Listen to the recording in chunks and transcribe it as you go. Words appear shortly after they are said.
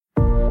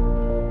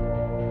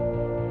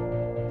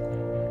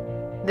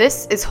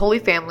This is Holy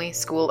Family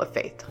School of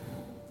Faith.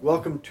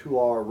 Welcome to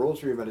our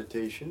Rosary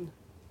Meditation.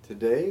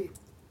 Today,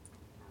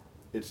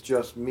 it's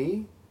just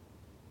me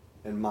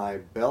and my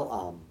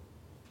Bel-Am,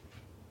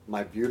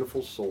 my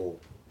beautiful soul,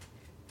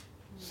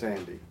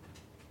 Sandy.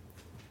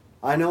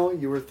 I know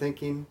you were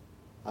thinking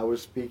I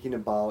was speaking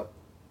about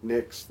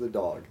Nix the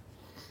dog,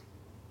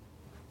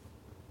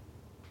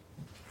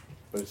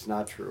 but it's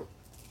not true.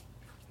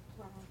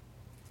 Wow.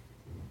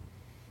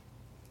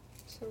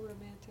 So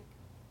romantic.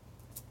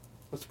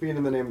 Let's begin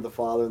in the name of the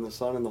Father, and the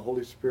Son, and the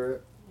Holy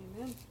Spirit.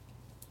 Amen.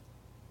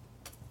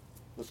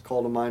 Let's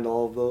call to mind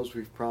all of those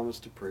we've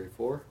promised to pray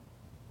for.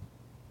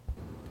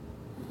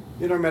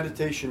 In our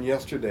meditation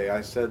yesterday,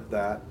 I said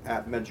that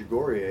at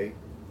Medjugorje,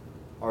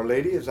 Our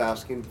Lady is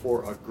asking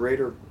for a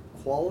greater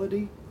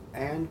quality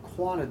and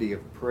quantity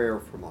of prayer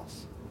from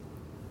us.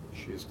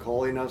 She is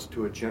calling us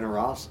to a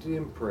generosity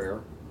in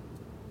prayer,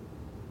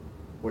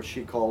 what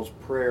she calls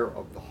prayer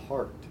of the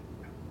heart.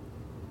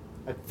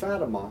 At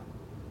Fatima,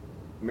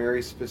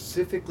 Mary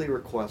specifically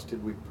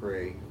requested we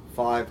pray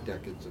 5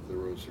 decades of the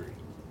Rosary.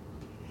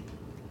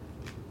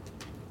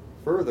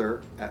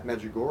 Further, at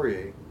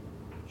Medjugorje,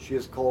 she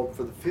has called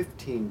for the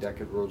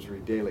 15-decade Rosary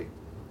daily.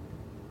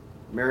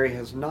 Mary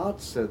has not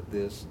said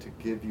this to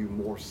give you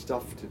more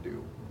stuff to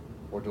do,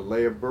 or to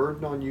lay a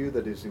burden on you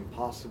that is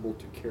impossible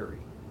to carry.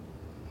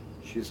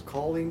 She is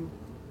calling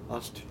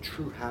us to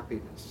true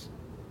happiness.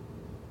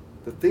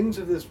 The things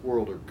of this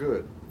world are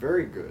good,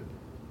 very good,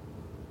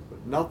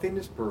 but nothing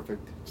is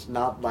perfect, it's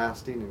not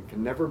lasting, and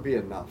can never be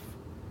enough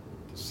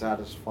to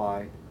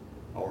satisfy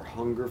our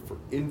hunger for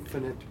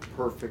infinite,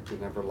 perfect,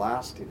 and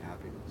everlasting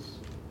happiness.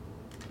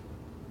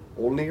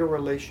 Only a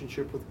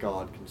relationship with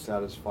God can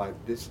satisfy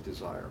this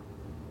desire.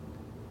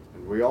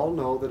 And we all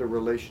know that a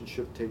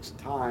relationship takes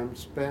time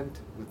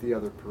spent with the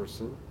other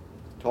person,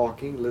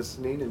 talking,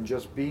 listening, and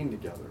just being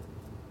together.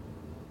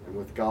 And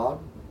with God,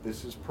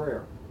 this is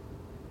prayer.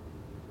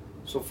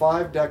 So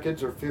 5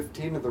 decades or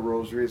 15 of the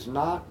Rosary is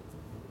not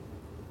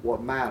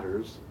what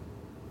matters.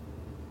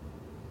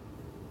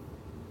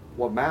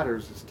 What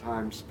matters is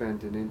time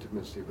spent in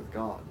intimacy with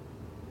God.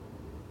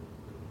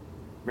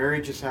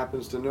 Mary just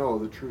happens to know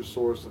the true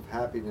source of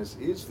happiness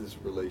is this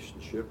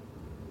relationship.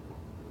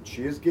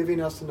 She is giving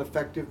us an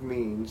effective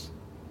means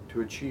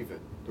to achieve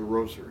it, the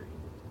Rosary.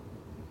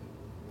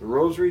 The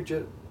Rosary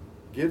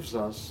gives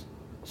us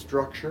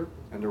structure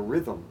and a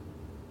rhythm,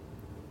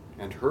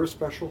 and her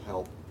special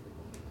help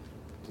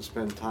to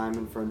spend time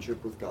in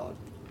friendship with God.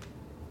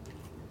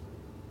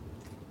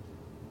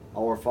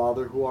 Our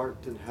Father who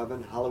art in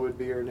heaven, hallowed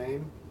be your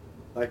name.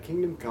 Thy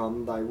kingdom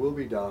come, thy will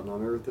be done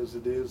on earth as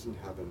it is in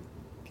heaven.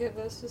 Give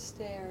us this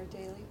day our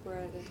daily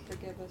bread, and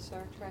forgive us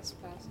our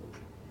trespasses,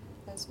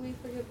 as we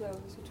forgive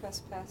those who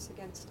trespass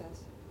against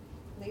us.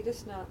 Lead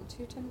us not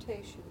into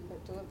temptation,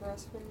 but deliver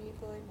us from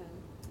evil.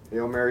 Amen.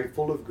 Hail Mary,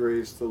 full of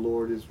grace, the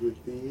Lord is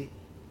with thee.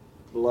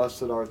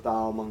 Blessed art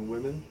thou among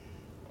women.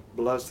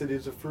 Blessed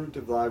is the fruit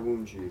of thy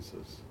womb,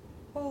 Jesus.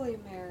 Holy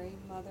Mary,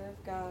 Mother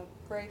of God,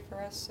 pray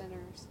for us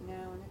sinners,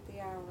 now and at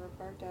the hour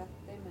of our death.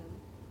 Amen.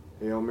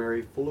 Hail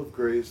Mary, full of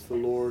grace, the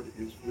Lord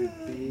is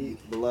with thee.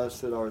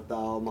 Blessed art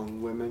thou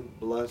among women.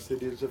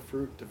 Blessed is the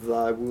fruit of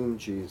thy womb,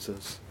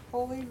 Jesus.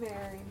 Holy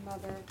Mary,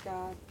 Mother of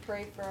God,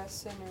 pray for us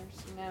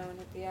sinners, now and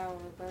at the hour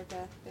of our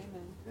death.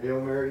 Amen. Hail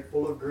Mary,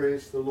 full of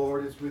grace, the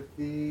Lord is with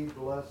thee.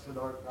 Blessed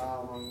art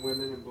thou among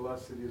women, and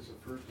blessed is the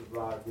fruit of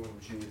thy womb,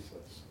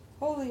 Jesus.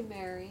 Holy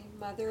Mary,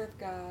 Mother of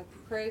God,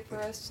 pray for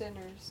us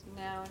sinners,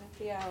 now and at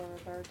the hour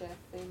of our death.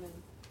 Amen.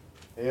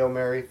 Hail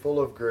Mary, full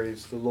of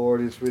grace, the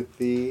Lord is with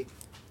thee.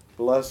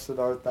 Blessed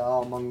art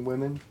thou among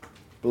women.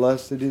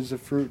 Blessed is the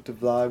fruit of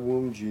thy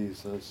womb,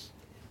 Jesus.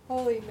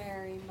 Holy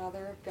Mary,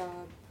 Mother of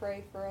God,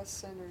 pray for us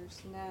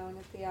sinners, now and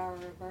at the hour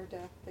of our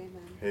death.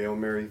 Amen. Hail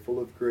Mary, full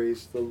of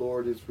grace, the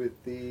Lord is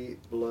with thee.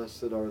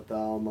 Blessed art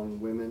thou among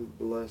women.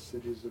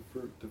 Blessed is the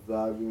fruit of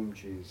thy womb,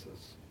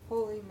 Jesus.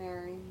 Holy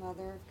Mary,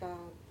 Mother of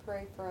God,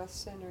 pray for us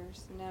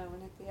sinners, now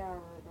and at the hour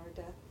of our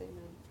death.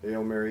 Amen.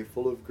 Hail Mary,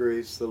 full of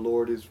grace, the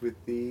Lord is with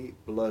thee.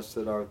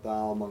 Blessed art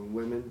thou among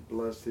women.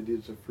 Blessed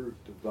is the fruit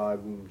of thy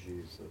womb,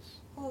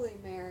 Jesus. Holy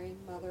Mary,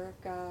 Mother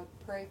of God,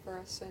 pray for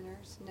us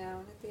sinners, now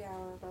and at the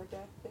hour of our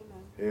death.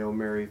 Amen. Hail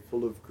Mary,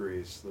 full of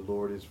grace, the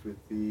Lord is with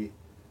thee.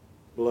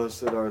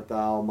 Blessed art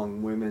thou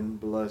among women.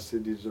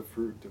 Blessed is the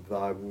fruit of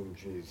thy womb,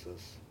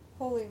 Jesus.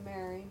 Holy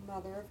Mary,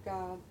 Mother of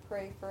God,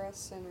 pray for us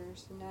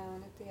sinners, now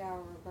and at the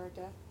hour of our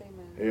death.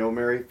 Amen. Hail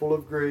Mary, full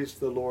of grace,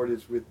 the Lord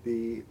is with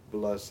thee.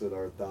 Blessed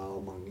art thou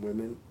among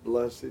women.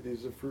 Blessed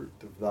is the fruit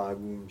of thy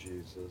womb,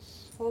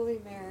 Jesus. Holy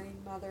Mary,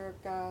 Mother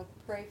of God,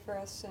 pray for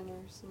us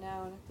sinners,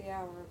 now and at the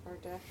hour of our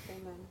death.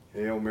 Amen.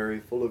 Hail Mary,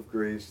 full of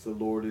grace, the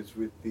Lord is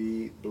with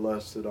thee.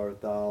 Blessed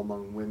art thou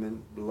among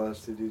women.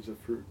 Blessed is the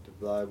fruit of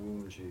thy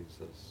womb,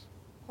 Jesus.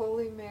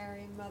 Holy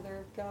Mary, Mother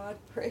of God,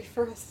 pray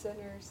for us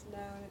sinners,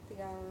 now and at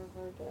the hour of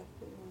our death.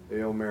 Amen.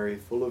 Hail Mary,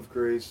 full of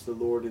grace, the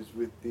Lord is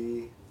with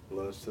thee.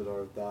 Blessed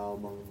art thou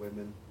among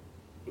women.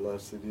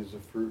 Blessed is the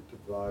fruit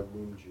of thy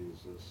womb,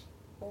 Jesus.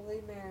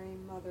 Holy Mary,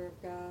 Mother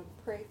of God,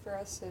 pray for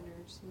us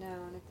sinners,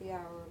 now and at the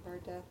hour of our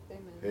death.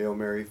 Amen. Hail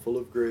Mary, full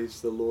of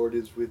grace, the Lord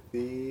is with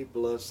thee.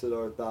 Blessed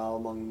art thou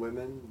among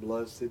women.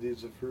 Blessed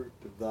is the fruit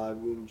of thy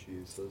womb,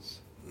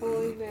 Jesus.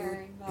 Holy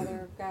Mary,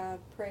 Mother of God,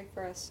 pray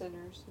for us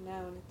sinners,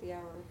 now and at the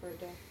hour of our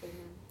death.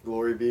 Amen.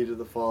 Glory be to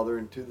the Father,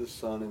 and to the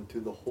Son, and to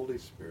the Holy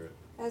Spirit.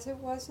 As it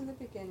was in the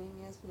beginning,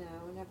 is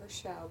now, and ever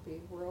shall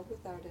be, world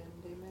without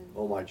end. Amen.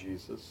 O my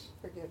Jesus,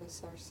 Forgive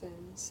us our sins,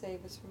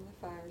 save us from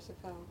the fires of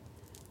hell.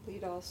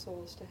 Lead all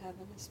souls to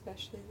heaven,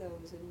 especially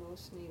those in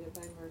most need of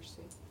thy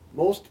mercy.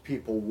 most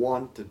people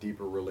want a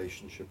deeper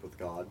relationship with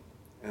God,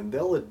 and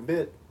they'll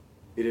admit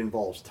it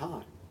involves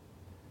time.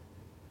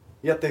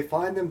 Yet they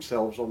find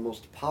themselves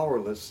almost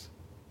powerless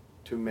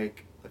to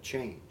make a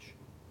change.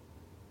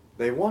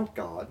 They want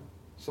God,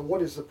 so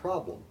what is the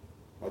problem?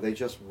 Are they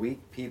just weak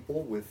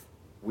people with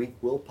weak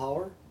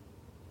willpower?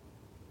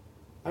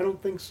 I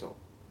don't think so.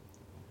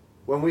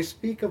 When we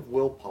speak of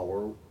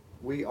willpower,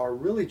 we are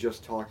really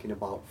just talking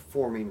about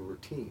forming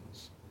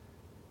routines.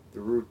 The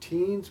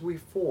routines we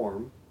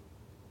form,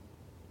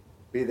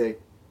 be they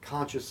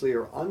consciously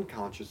or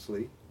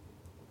unconsciously,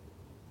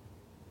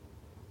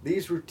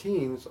 these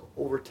routines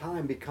over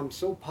time become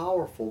so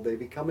powerful they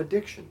become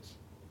addictions.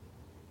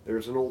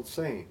 There's an old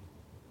saying,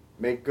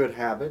 make good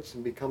habits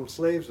and become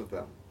slaves of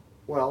them.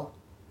 Well,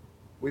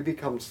 we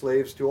become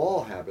slaves to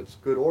all habits,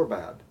 good or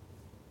bad.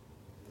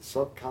 The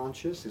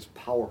subconscious is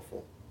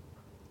powerful.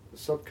 The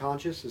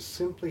subconscious is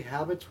simply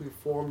habits we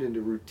formed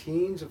into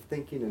routines of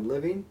thinking and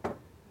living,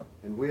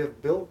 and we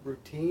have built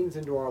routines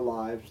into our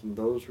lives, and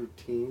those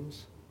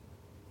routines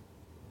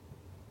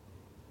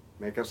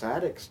make us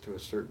addicts to a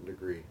certain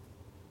degree.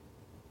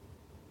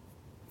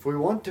 If we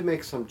want to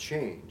make some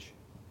change,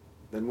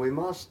 then we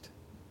must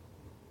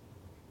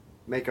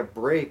make a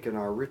break in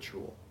our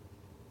ritual,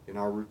 in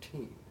our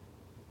routine.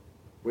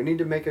 We need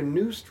to make a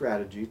new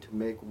strategy to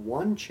make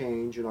one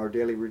change in our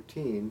daily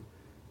routine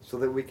so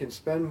that we can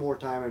spend more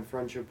time in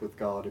friendship with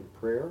God in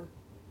prayer,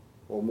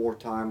 or more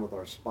time with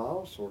our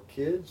spouse, or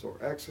kids, or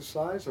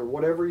exercise, or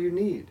whatever you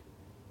need.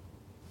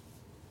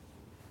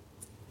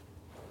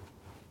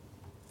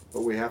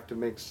 But we have to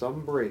make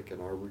some break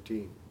in our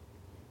routine.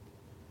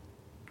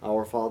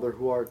 Our Father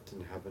who art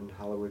in heaven,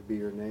 hallowed be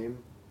your name.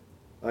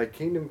 Thy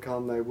kingdom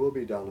come, thy will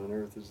be done on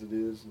earth as it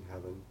is in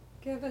heaven.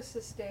 Give us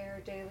this day our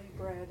daily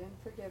bread, and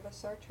forgive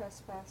us our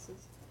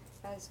trespasses,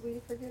 as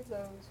we forgive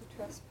those who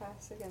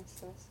trespass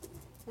against us.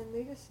 And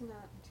lead us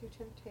not into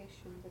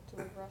temptation, but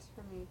deliver us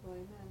from evil.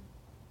 Amen.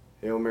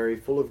 Hail Mary,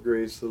 full of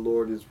grace, the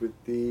Lord is with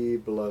thee.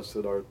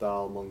 Blessed art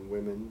thou among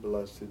women.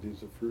 Blessed is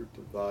the fruit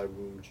of thy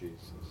womb,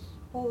 Jesus.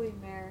 Holy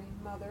Mary,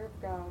 Mother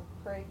of God,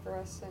 pray for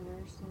us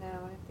sinners,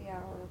 now and at the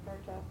hour of our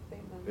death.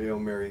 Amen. Hail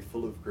Mary,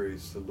 full of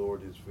grace, the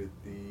Lord is with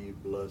thee.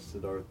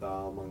 Blessed art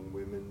thou among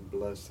women.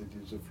 Blessed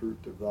is the fruit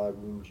of thy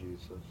womb,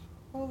 Jesus.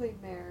 Holy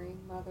Mary,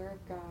 Mother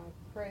of God,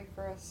 pray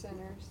for us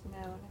sinners,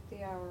 now and at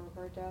the hour of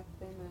our death.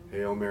 Amen.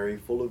 Hail Mary,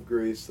 full of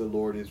grace, the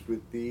Lord is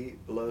with thee.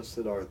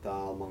 Blessed art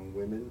thou among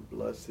women.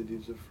 Blessed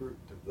is the fruit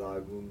of thy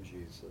womb,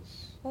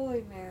 Jesus.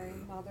 Holy Mary,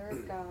 Mother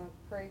of God,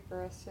 pray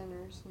for us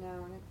sinners,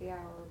 now and at the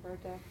hour of our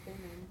death.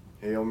 Amen.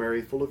 Hail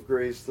Mary, full of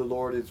grace, the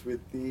Lord is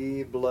with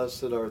thee.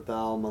 Blessed art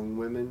thou among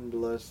women.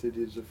 Blessed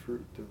is the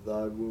fruit of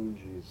thy womb,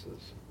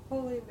 Jesus.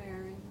 Holy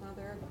Mary,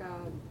 Mother of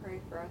God, pray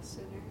for us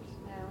sinners,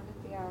 now and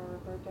at the hour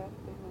of our death.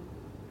 Amen.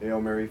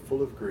 Hail Mary,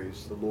 full of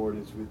grace, the Lord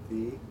is with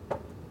thee.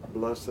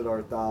 Blessed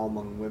art thou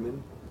among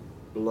women.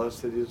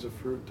 Blessed is the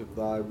fruit of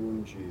thy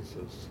womb,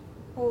 Jesus.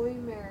 Holy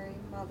Mary,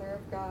 Mother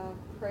of God,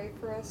 pray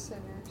for us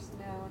sinners,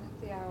 now and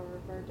at the hour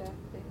of our death.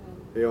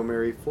 Amen. Hail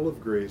Mary, full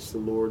of grace, the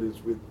Lord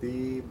is with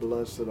thee.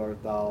 Blessed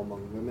art thou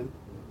among women.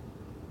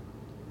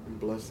 And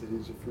blessed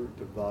is the fruit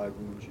of thy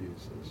womb,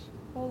 Jesus.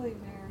 Holy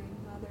Mary,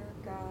 Mother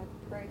of God,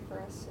 pray for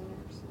us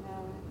sinners,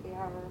 now and at the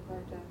hour of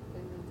our death.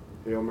 Amen.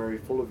 Hail Mary,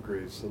 full of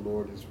grace, the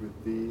Lord is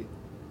with thee.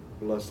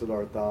 Blessed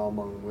art thou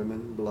among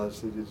women.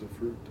 Blessed is the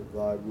fruit of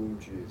thy womb,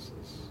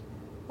 Jesus.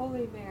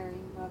 Holy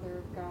Mary, Mother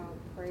of God,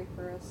 pray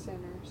for us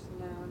sinners,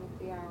 now and at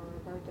the hour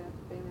of our death.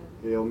 Amen.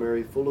 Hail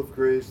Mary, full of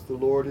grace, the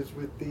Lord is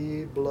with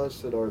thee.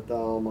 Blessed art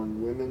thou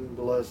among women.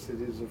 Blessed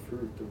is the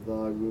fruit of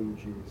thy womb,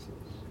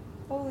 Jesus.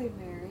 Holy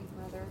Mary,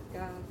 Mother of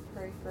God,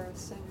 pray for us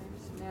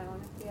sinners, now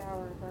and at the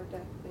hour of our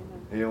death.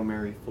 Amen. Hail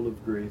Mary, full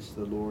of grace,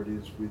 the Lord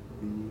is with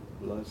thee.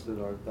 Blessed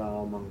art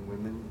thou among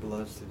women.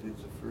 Blessed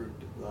is the fruit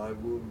of thy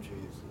womb,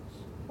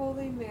 Jesus.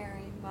 Holy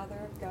Mary,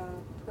 Mother of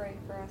God, pray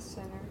for us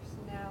sinners,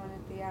 now and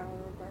at the hour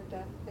of our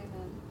death.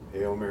 Amen.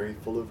 Hail Mary,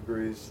 full of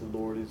grace, the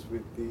Lord is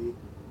with thee.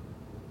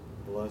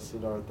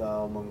 Blessed art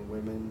thou among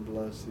women.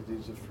 Blessed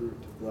is the fruit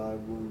of thy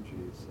womb,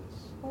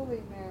 Jesus.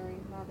 Holy Mary,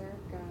 Mother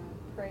of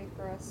God, pray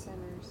for us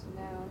sinners,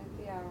 now and at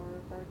the hour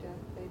of our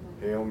death. Amen.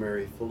 Hail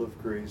Mary, full of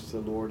grace, the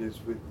Lord is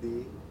with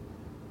thee.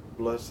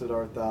 Blessed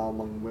art thou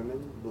among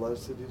women.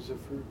 Blessed is the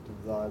fruit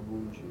of thy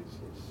womb,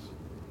 Jesus.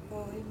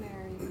 Holy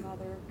Mary,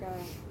 Mother of God,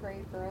 pray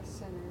for us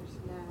sinners,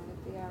 now and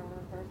at the hour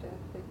of our death.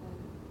 Amen.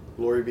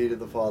 Glory be to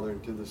the Father,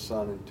 and to the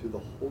Son, and to the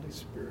Holy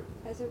Spirit.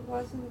 As it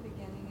was in the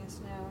beginning, is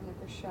now, and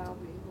ever shall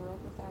be, world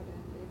without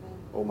end. Amen.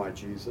 O my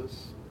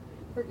Jesus,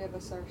 Forgive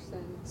us our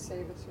sins,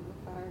 save us from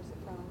the fires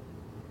of hell.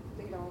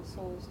 Lead all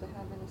souls to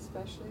heaven,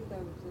 especially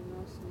those in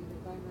most need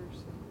of thy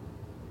mercy.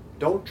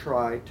 don't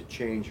try to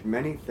change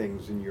many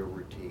things in your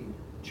routine.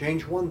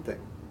 Change one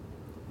thing.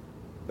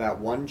 That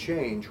one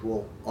change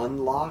will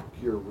unlock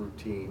your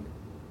routine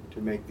to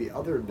make the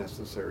other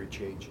necessary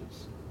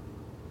changes.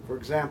 For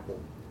example,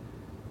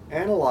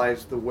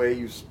 analyze the way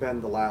you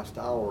spend the last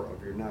hour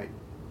of your night.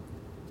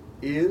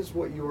 Is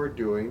what you are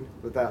doing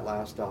with that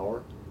last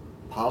hour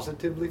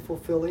positively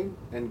fulfilling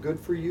and good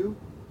for you?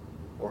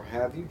 Or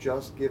have you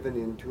just given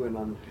into an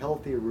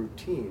unhealthy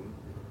routine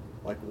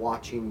like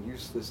watching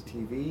useless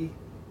TV,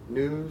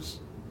 news,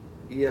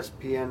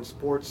 ESPN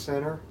Sports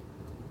Center,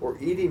 or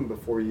eating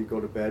before you go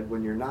to bed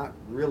when you're not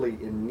really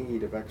in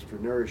need of extra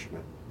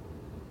nourishment?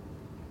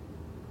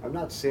 I'm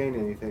not saying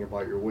anything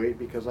about your weight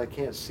because I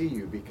can't see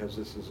you because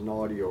this is an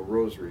audio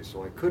rosary,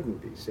 so I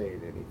couldn't be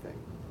saying anything.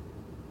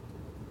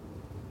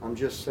 I'm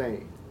just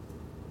saying.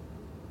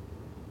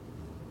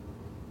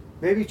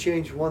 Maybe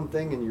change one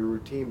thing in your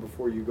routine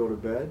before you go to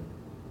bed,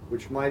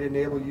 which might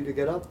enable you to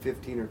get up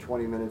 15 or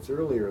 20 minutes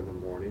earlier in the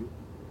morning,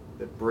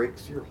 that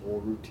breaks your whole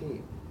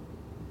routine.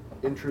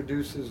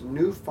 Introduces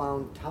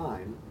newfound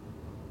time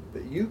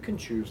that you can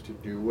choose to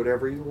do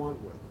whatever you want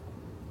with.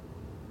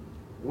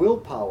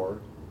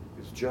 Willpower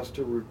is just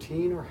a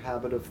routine or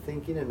habit of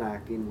thinking and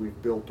acting we've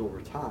built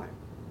over time.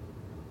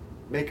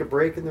 Make a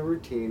break in the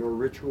routine or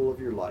ritual of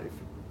your life,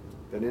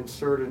 then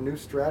insert a new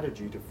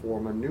strategy to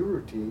form a new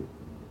routine.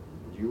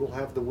 You will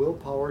have the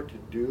willpower to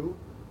do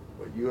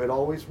what you had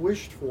always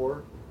wished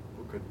for,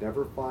 but could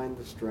never find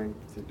the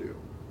strength to do.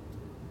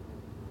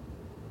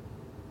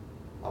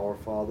 Our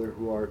Father,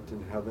 who art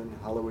in heaven,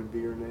 hallowed be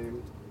your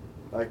name.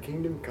 Thy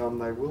kingdom come,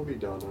 thy will be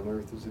done on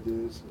earth as it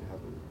is in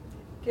heaven.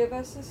 Give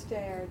us this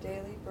day our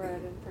daily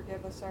bread, and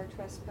forgive us our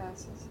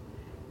trespasses,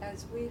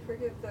 as we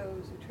forgive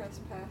those who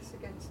trespass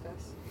against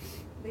us.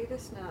 Lead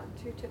us not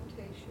into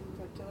temptation,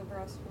 but deliver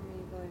us from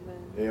evil.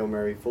 Amen. Hail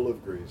Mary, full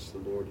of grace,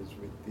 the Lord is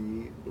with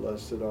thee.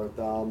 Blessed art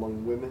thou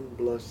among women,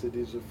 blessed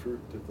is the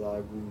fruit of thy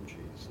womb,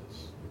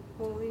 Jesus.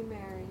 Holy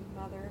Mary,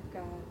 Mother of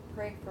God,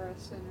 pray for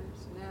us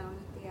sinners, now and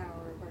at the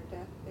hour of our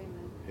death.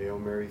 Amen. Hail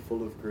Mary,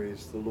 full of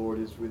grace, the Lord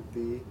is with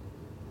thee.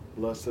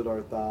 Blessed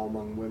art thou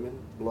among women,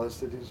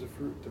 blessed is the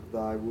fruit of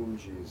thy womb,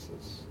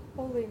 Jesus.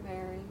 Holy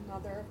Mary,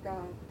 Mother of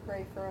God,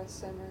 pray for us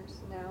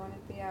sinners, now and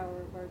at the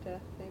hour of our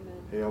death.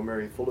 Amen. Hail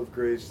Mary, full of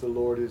grace, the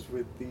Lord is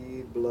with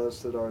thee.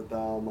 Blessed art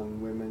thou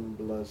among women,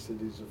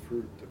 blessed is the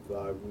fruit of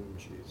thy womb,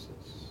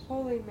 Jesus.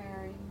 Holy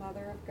Mary,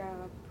 Mother of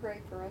God,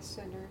 pray for us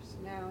sinners,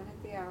 now and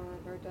at the hour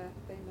of our death.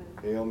 Amen.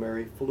 Hail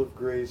Mary, full of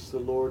grace, the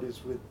Lord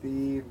is with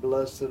thee.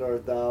 Blessed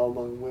art thou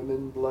among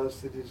women,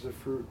 blessed is the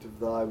fruit of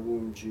thy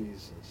womb,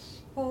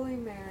 Jesus. Holy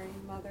Mary,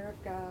 Mother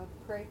of God,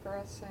 pray for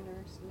us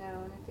sinners,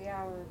 now and at the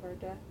hour of our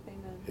death.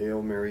 Amen.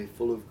 Hail Mary,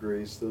 full of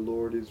grace, the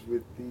Lord is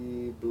with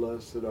thee.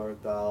 Blessed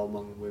art thou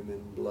among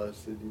women,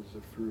 blessed is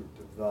the fruit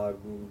of thy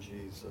womb,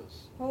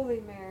 Jesus.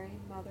 Holy Mary,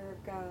 Mother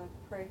of God,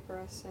 pray for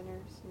us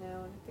sinners,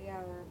 now and at the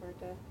hour of our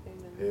death.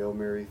 Amen. Hail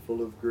Mary,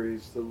 full of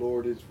grace, the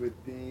Lord is with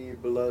thee.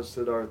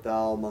 Blessed art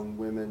thou among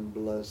women,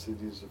 blessed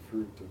is the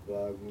fruit of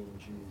thy womb,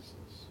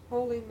 Jesus.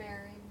 Holy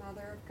Mary,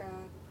 Mother of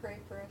God, pray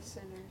for us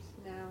sinners,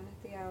 now and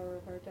at the hour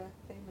of our death.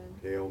 Amen.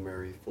 Hail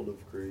Mary, full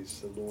of grace,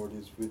 the Lord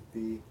is with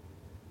thee.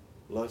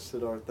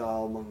 Blessed art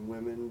thou among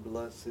women,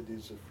 blessed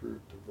is the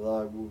fruit of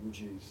thy womb,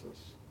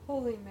 Jesus.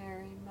 Holy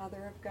Mary,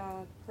 Mother of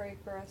God, pray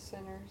for us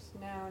sinners,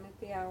 now and at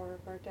the hour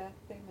of our death.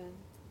 Amen.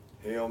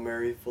 Hail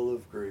Mary, full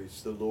of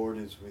grace, the Lord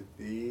is with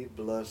thee.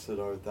 Blessed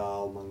art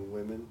thou among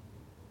women,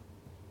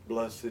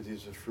 blessed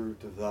is the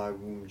fruit of thy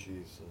womb,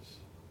 Jesus.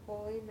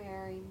 Holy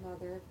Mary,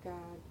 Mother of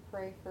God,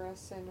 pray for us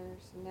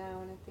sinners,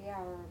 now and at the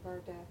hour of our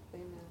death.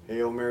 Amen.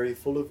 Hail Mary,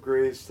 full of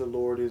grace, the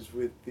Lord is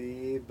with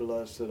thee.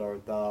 Blessed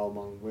art thou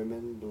among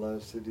women,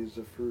 blessed is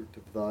the fruit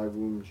of thy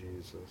womb,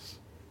 Jesus.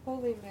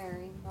 Holy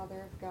Mary,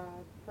 Mother of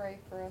God, pray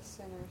for us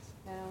sinners,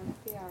 now and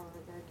at the hour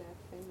of our death.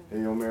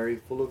 Amen. Hail Mary,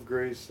 full of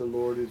grace, the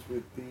Lord is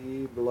with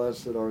thee.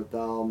 Blessed art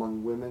thou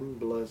among women,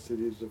 blessed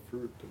is the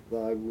fruit of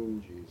thy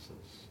womb,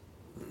 Jesus.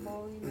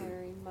 Holy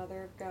Mary,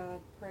 Mother of God,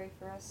 pray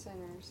for us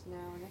sinners,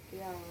 now and at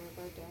the hour of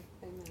our death.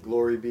 Amen.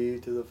 Glory be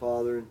to the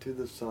Father, and to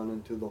the Son,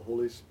 and to the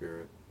Holy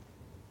Spirit.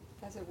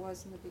 As it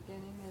was in the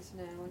beginning, is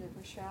now, and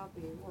ever shall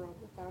be, world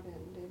without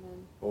end.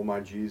 Amen. O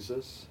my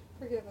Jesus,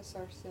 Forgive us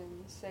our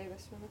sins, save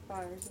us from the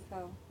fires of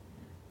hell.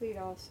 Lead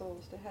all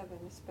souls to heaven,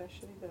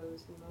 especially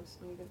those in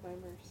most need of thy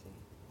mercy.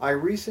 I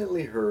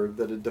recently heard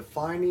that a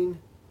defining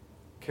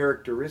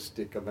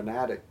characteristic of an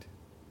addict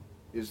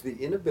is the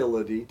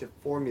inability to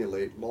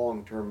formulate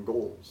long-term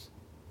goals.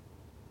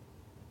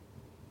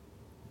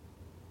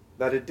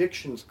 That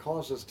addictions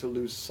cause us to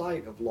lose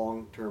sight of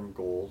long-term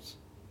goals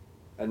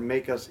and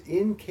make us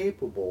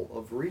incapable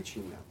of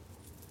reaching them.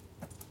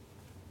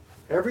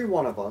 Every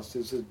one of us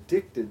is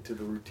addicted to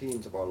the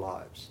routines of our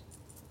lives.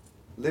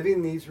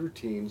 Living these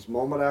routines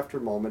moment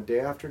after moment, day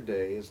after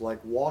day, is like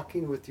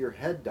walking with your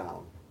head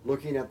down,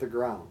 looking at the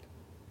ground.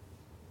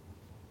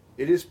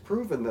 It is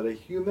proven that a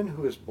human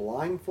who is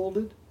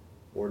blindfolded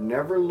or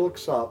never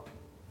looks up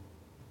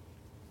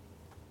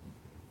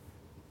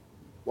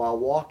while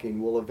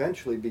walking will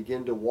eventually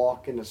begin to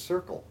walk in a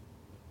circle,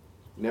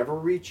 never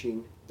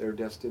reaching their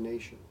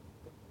destination.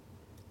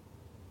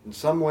 In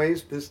some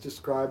ways, this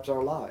describes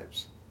our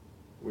lives.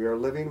 We are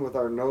living with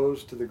our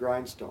nose to the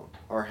grindstone,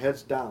 our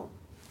heads down.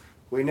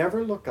 We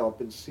never look up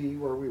and see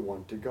where we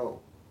want to go,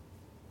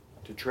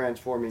 to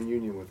transform in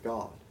union with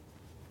God,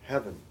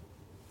 heaven,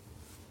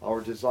 our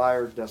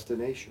desired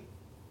destination.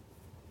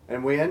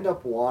 And we end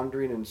up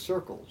wandering in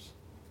circles,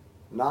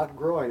 not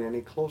growing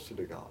any closer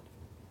to God.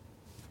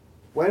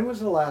 When was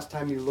the last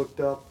time you looked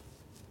up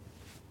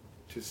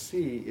to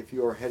see if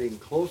you are heading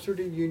closer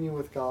to union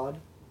with God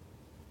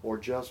or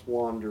just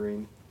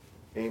wandering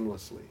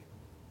aimlessly?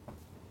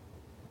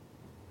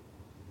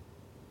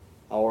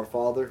 Our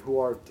Father who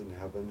art in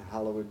heaven,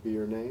 hallowed be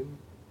your name.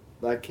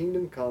 Thy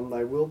kingdom come,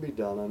 thy will be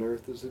done on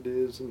earth as it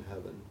is in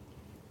heaven.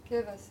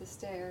 Give us this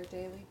day our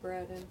daily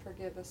bread, and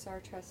forgive us our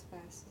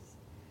trespasses,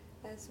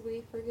 as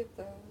we forgive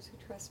those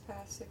who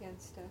trespass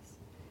against us.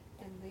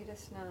 And lead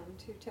us not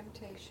into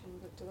temptation,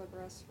 but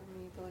deliver us from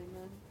evil.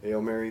 Amen.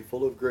 Hail Mary,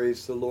 full of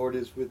grace, the Lord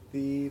is with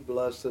thee.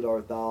 Blessed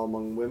art thou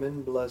among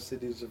women.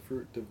 Blessed is the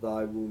fruit of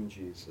thy womb,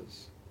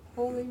 Jesus.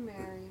 Holy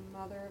Mary,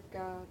 Mother of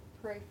God,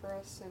 pray for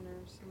us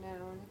sinners,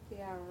 now and at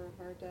the hour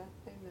of our death.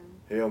 Amen.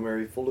 Hail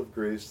Mary, full of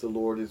grace, the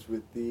Lord is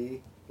with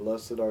thee.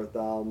 Blessed art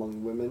thou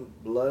among women.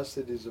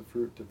 Blessed is the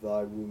fruit of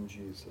thy womb,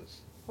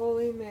 Jesus.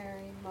 Holy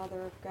Mary,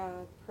 Mother of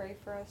God, pray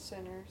for us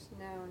sinners,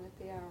 now and at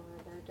the hour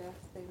of our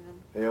death.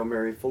 Amen. Hail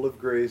Mary, full of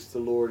grace, the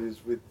Lord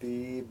is with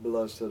thee.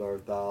 Blessed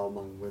art thou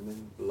among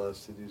women.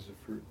 Blessed is the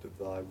fruit of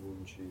thy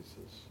womb,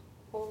 Jesus.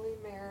 Holy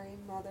Mary,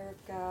 Mother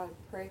of God,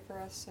 pray for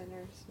us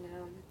sinners,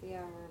 now and at the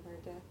hour of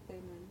our death.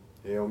 Amen.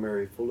 Hail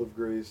Mary, full of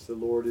grace, the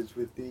Lord is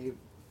with thee.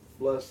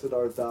 Blessed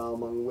art thou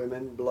among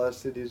women.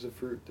 Blessed is the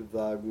fruit of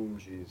thy womb,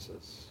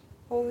 Jesus.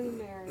 Holy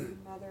Mary,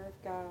 Mother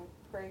of God,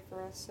 pray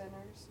for us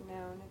sinners,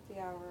 now and at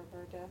the hour of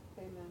our death.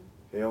 Amen.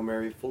 Hail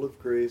Mary, full of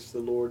grace, the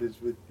Lord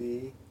is with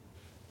thee.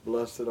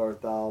 Blessed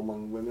art thou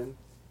among women.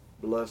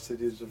 Blessed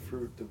is the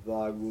fruit of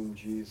thy womb,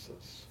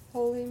 Jesus.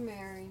 Holy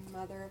Mary,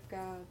 Mother of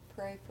God,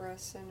 pray for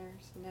us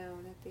sinners, now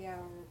and at the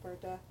hour of our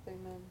death.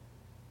 Amen.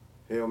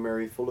 Hail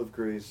Mary, full of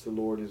grace, the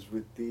Lord is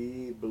with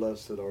thee.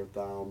 Blessed art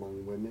thou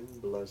among women.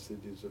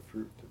 Blessed is the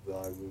fruit of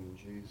thy womb,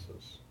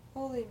 Jesus.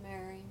 Holy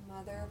Mary,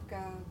 Mother of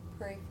God,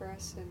 pray for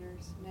us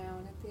sinners, now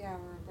and at the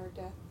hour of our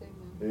death.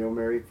 Amen. Hail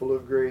Mary, full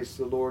of grace,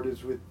 the Lord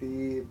is with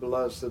thee.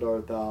 Blessed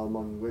art thou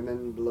among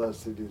women.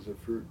 Blessed is the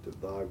fruit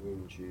of thy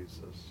womb,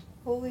 Jesus.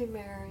 Holy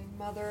Mary,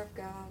 Mother of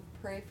God,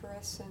 pray for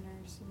us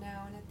sinners,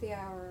 now and at the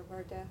hour of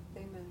our death.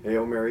 Amen.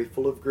 Hail Mary,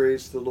 full of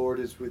grace, the Lord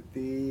is with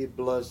thee.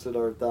 Blessed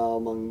art thou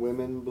among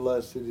women.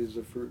 Blessed is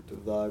the fruit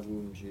of thy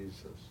womb,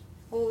 Jesus.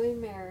 Holy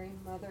Mary,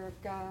 Mother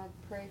of God,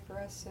 pray for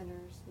us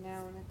sinners,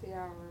 now and at the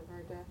hour of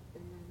our death.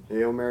 Amen.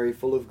 Hail Mary,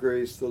 full of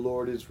grace, the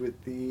Lord is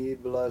with thee.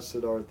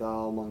 Blessed art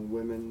thou among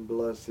women.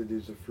 Blessed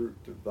is the fruit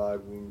of thy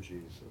womb,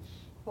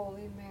 Jesus.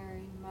 Holy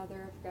Mary,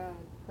 Mother of God,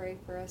 pray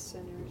for us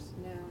sinners,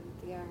 now and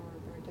at the hour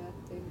of our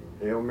death. Amen.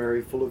 Hail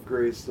Mary, full of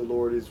grace, the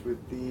Lord is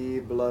with thee.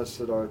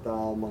 Blessed art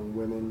thou among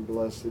women.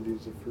 Blessed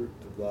is the fruit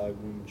of thy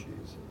womb,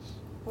 Jesus.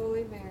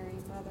 Holy Mary,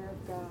 Mother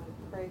of God,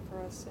 pray for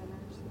us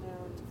sinners,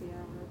 now and at the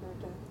hour of our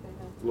death.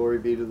 Amen. Glory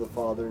be to the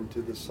Father, and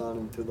to the Son,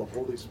 and to the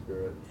Holy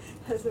Spirit.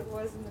 As it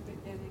was in the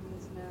beginning,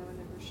 is now, and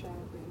ever shall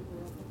be,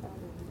 world without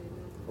end.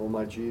 Amen. O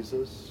my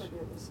Jesus,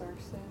 Forgive us our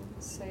sins,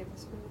 save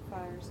us from the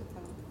fires of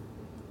hell.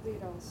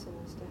 Lead all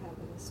souls to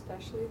heaven,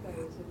 especially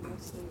those in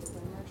most need of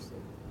thy mercy.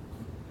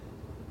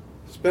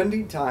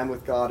 spending time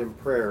with God in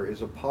prayer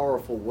is a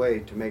powerful way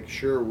to make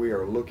sure we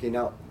are looking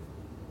up,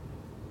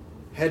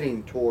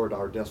 heading toward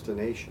our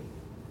destination,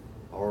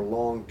 our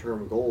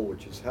long-term goal,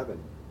 which is heaven.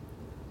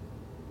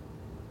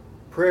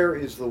 Prayer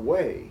is the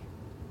way,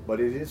 but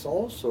it is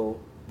also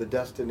the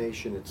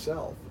destination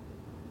itself,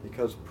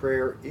 because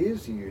prayer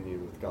is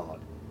union with God.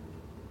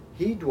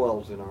 He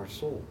dwells in our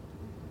soul.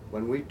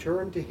 When we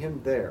turn to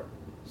Him there,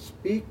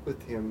 speak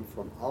with Him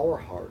from our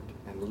heart,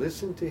 and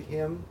listen to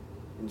Him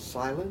in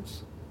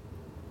silence,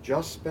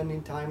 just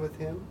spending time with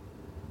Him,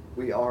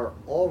 we are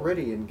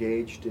already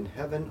engaged in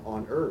heaven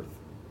on earth.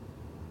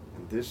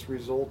 And this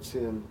results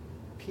in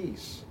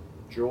peace,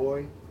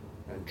 joy,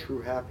 and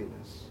true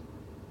happiness.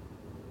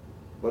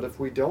 But if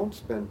we don't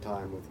spend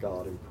time with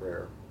God in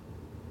prayer,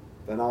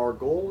 then our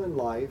goal in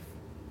life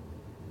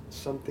is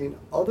something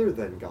other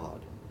than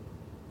God.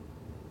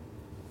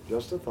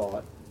 Just a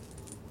thought.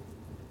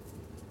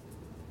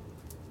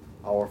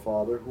 Our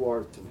Father, who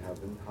art in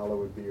heaven,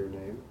 hallowed be your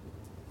name.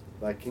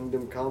 Thy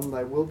kingdom come,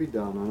 thy will be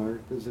done on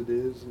earth as it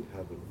is in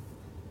heaven.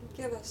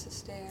 Give us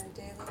this day our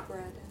daily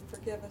bread, and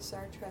forgive us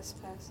our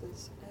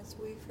trespasses, as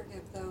we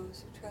forgive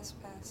those who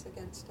trespass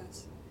against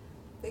us.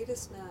 Lead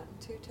us not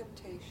into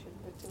temptation,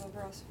 but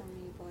deliver us from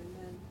evil.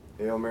 Amen.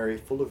 Hail Mary,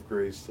 full of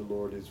grace, the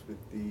Lord is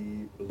with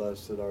thee.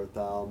 Blessed art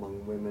thou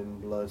among women.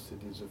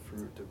 Blessed is the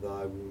fruit of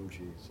thy womb,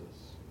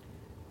 Jesus.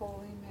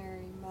 Holy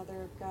Mary,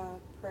 Mother of God,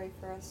 pray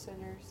for us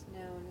sinners, now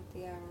and at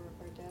the hour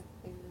of our death.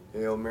 Amen.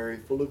 Hail Mary,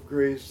 full of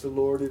grace, the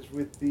Lord is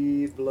with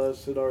thee.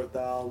 Blessed art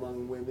thou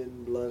among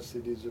women,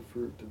 blessed is the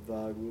fruit of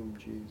thy womb,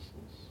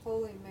 Jesus.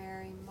 Holy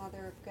Mary,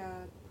 Mother of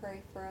God,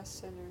 pray for us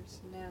sinners,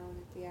 now and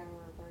at the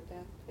hour of our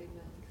death. Amen.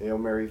 Hail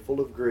Mary,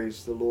 full of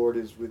grace, the Lord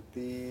is with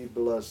thee.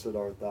 Blessed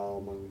art thou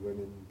among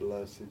women,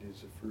 blessed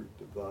is the fruit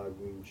of thy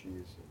womb,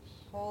 Jesus.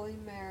 Holy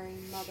Mary,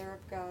 Mother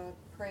of God,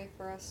 pray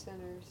for us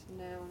sinners,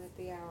 now and at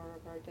the hour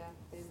of our death.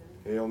 Amen.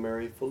 Hail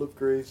Mary, full of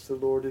grace, the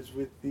Lord is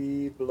with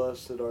thee.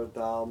 Blessed art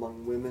thou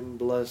among women,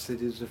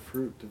 blessed is the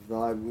fruit of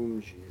thy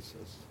womb,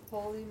 Jesus.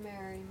 Holy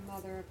Mary,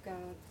 Mother of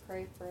God,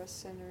 pray for us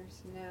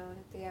sinners, now and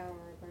at the hour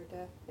of our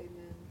death.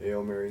 Amen.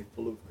 Hail Mary,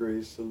 full of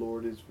grace, the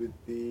Lord is with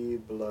thee.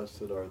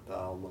 Blessed art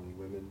thou among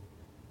women,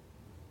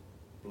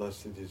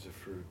 blessed is the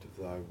fruit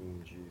of thy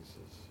womb,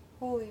 Jesus.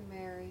 Holy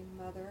Mary,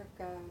 Mother of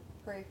God,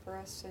 pray for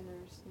us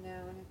sinners,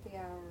 now and at the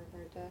hour of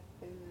our death.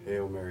 Amen.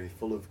 Hail Mary,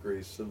 full of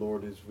grace, the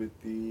Lord is with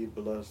thee.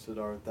 Blessed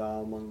art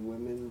thou among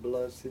women,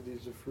 blessed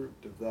is the fruit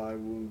of thy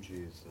womb,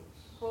 Jesus.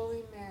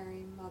 Holy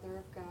Mary, Mother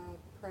of God,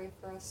 pray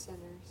for us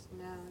sinners,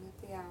 now and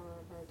at the hour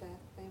of our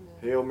death. Amen.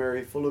 Hail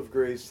Mary, full of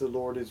grace, the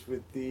Lord is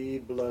with thee.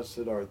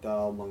 Blessed art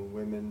thou among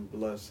women,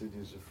 blessed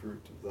is the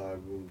fruit of thy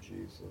womb,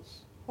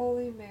 Jesus.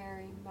 Holy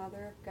Mary,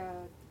 Mother of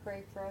God,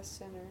 pray for us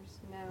sinners,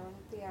 now and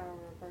at the hour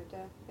of our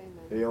death.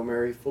 Amen. Hail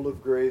Mary, full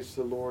of grace,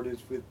 the Lord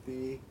is with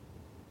thee.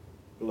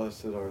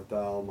 Blessed art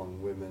thou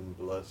among women,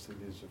 blessed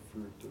is the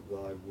fruit of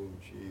thy womb,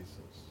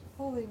 Jesus.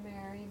 Holy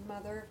Mary,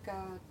 Mother of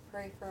God,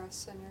 pray for us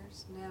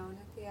sinners, now and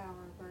at the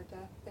hour of our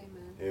death.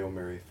 Amen. Hail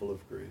Mary, full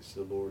of grace,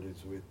 the Lord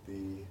is with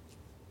thee.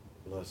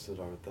 Blessed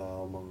art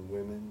thou among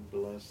women,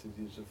 blessed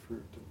is the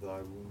fruit of thy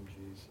womb,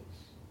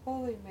 Jesus.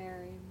 Holy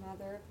Mary,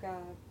 Mother of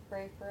God,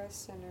 pray for us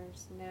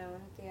sinners, now and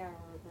at the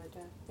hour of our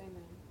death.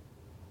 Amen.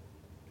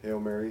 Hail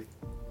Mary,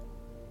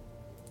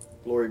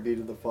 glory be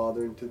to the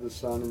Father, and to the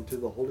Son, and to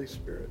the Holy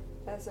Spirit.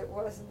 As it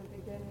was in the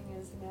beginning,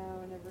 is now,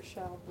 and ever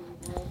shall be,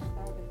 world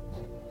without end.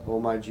 Amen. O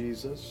my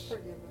Jesus,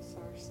 Forgive us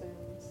our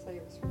sins,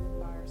 save us from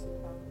the fires of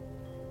hell.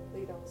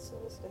 Lead all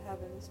souls to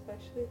heaven,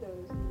 especially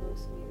those in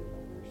most need of thy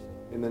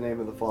mercy. in the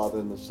name of the Father,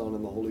 and the Son,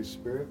 and the Holy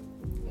Spirit.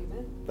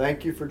 Amen.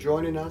 Thank you for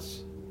joining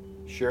us.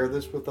 Share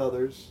this with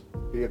others.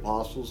 Be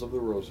apostles of the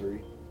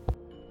Rosary.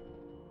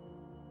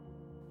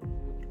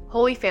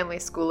 Holy Family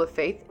School of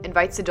Faith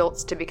invites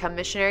adults to become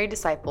missionary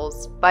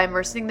disciples by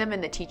immersing them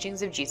in the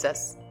teachings of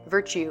Jesus,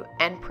 virtue,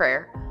 and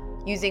prayer,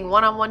 using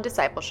one-on-one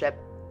discipleship,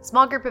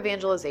 small group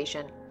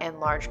evangelization, and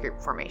large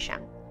group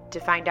formation. To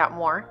find out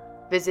more,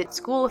 visit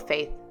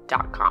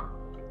schooloffaith.com.